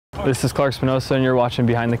This is Clarke Spinosa, and you're watching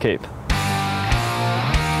Behind the Cape.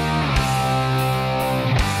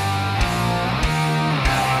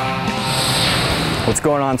 What's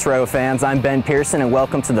going on, Torero fans? I'm Ben Pearson, and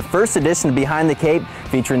welcome to the first edition of Behind the Cape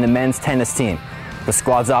featuring the men's tennis team. The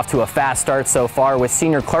squad's off to a fast start so far, with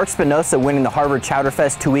senior Clarke Spinosa winning the Harvard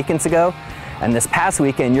Chowderfest 2 weekends ago. And this past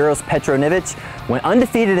weekend, Uros Petronijevic went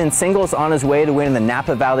undefeated in singles on his way to winning the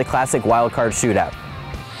Napa Valley Classic wildcard shootout.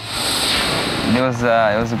 It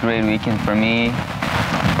was a great weekend for me.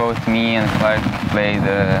 Both me and Clarke played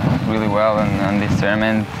really well on this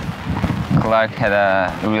tournament. Clarke had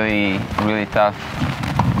a really tough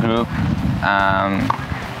group,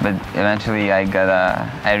 but eventually I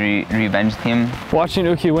revenged him. Watching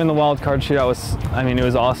Uki win the wild card shootout was, it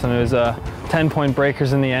was awesome. It was 10-point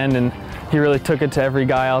breakers in the end, and he really took it to every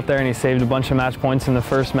guy out there, and he saved a bunch of match points in the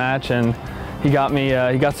first match, and he got me.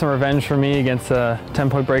 He got some revenge for me against a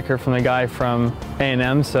 10-point breaker from the guy from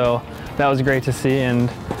A&M. So that was great to see,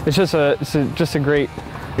 and it's just a great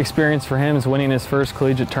experience for him. Is winning his first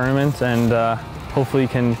collegiate tournament, and hopefully he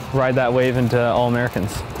can ride that wave into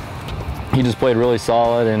All-Americans. He just played really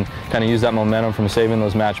solid and kind of used that momentum from saving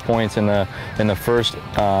those match points in the first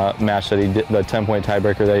match that he did, the 10-point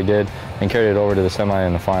tiebreaker that he did, and carried it over to the semi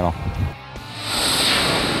and the final.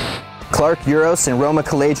 Clarke, Uros, and Roma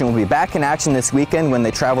Collegian will be back in action this weekend when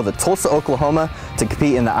they travel to Tulsa, Oklahoma to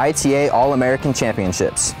compete in the ITA All-American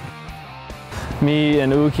Championships. Me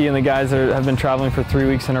and Uki and the guys that have been traveling for 3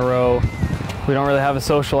 weeks in a row, we don't really have a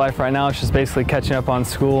social life right now. It's just basically catching up on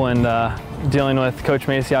school and dealing with Coach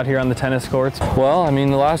Masi out here on the tennis courts. Well, the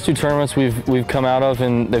last two tournaments we've come out of,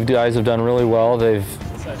 and the guys have done really well.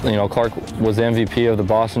 Clarke was the MVP of the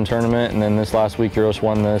Boston tournament, and then this last week Uros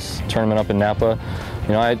won this tournament up in Napa.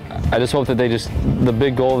 I just hope that the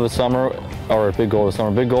big goal of the summer, big goal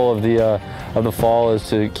of the fall is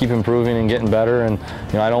to keep improving and getting better. And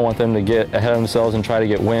I don't want them to get ahead of themselves and try to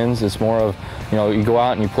get wins. It's more of, you go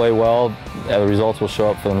out and you play well, the results will show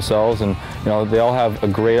up for themselves. And they all have a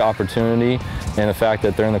great opportunity in the fact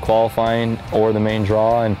that they're in the qualifying or the main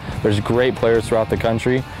draw, and there's great players throughout the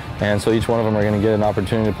country. And so each one of them are going to get an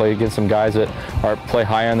opportunity to play against some guys that play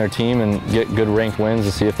high on their team and get good ranked wins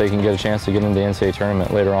to see if they can get a chance to get into the NCAA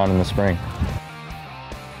tournament later on in the spring.